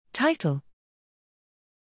Title: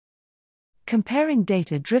 Comparing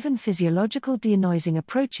Data-Driven Physiological Denoising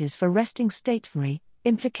Approaches for Resting State fMRI,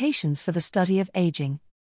 Implications for the Study of Aging.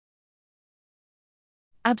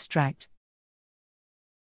 Abstract: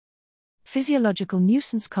 Physiological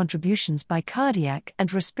nuisance contributions by cardiac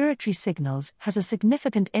and respiratory signals has a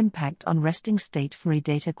significant impact on resting state fMRI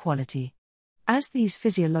data quality. As these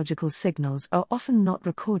physiological signals are often not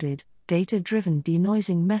recorded, data-driven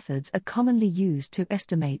denoising methods are commonly used to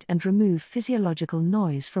estimate and remove physiological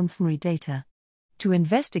noise from fMRI data. To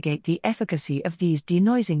investigate the efficacy of these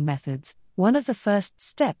denoising methods, one of the first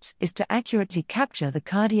steps is to accurately capture the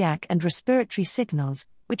cardiac and respiratory signals,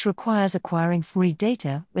 which requires acquiring fMRI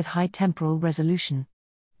data with high temporal resolution.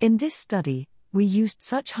 In this study, we used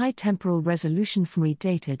such high temporal resolution fMRI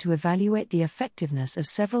data to evaluate the effectiveness of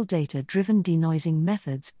several data-driven denoising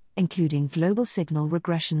methods, including global signal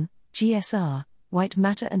regression, GSR, white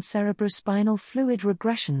matter and cerebrospinal fluid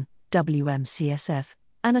regression, WMCSF,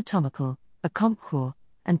 anatomical, CompCore,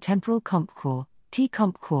 and temporal CompCore,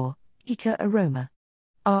 T-CompCore, ECA-aroma.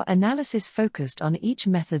 Our analysis focused on each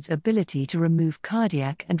method's ability to remove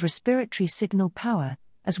cardiac and respiratory signal power,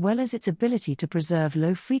 as well as its ability to preserve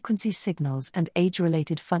low-frequency signals and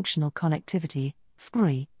age-related functional connectivity,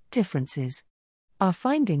 fMRI, differences. Our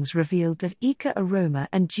findings revealed that ECA-aroma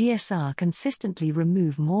and GSR consistently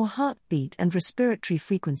remove more heartbeat and respiratory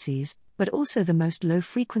frequencies, but also the most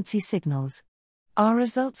low-frequency signals. Our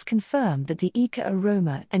results confirm that the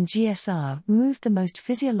ECA-aroma and GSR removed the most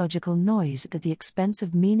physiological noise at the expense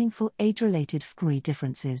of meaningful age-related fMRI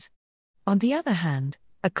differences. On the other hand,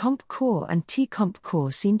 CompCore and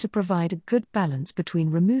T-CompCore seem to provide a good balance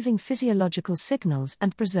between removing physiological signals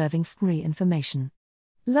and preserving fMRI information.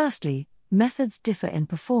 Lastly, methods differ in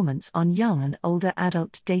performance on young and older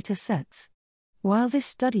adult data sets. While this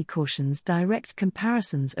study cautions direct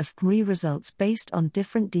comparisons of fMRI results based on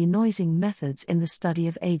different denoising methods in the study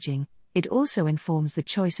of aging, it also informs the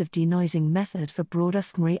choice of denoising method for broader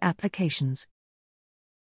fMRI applications.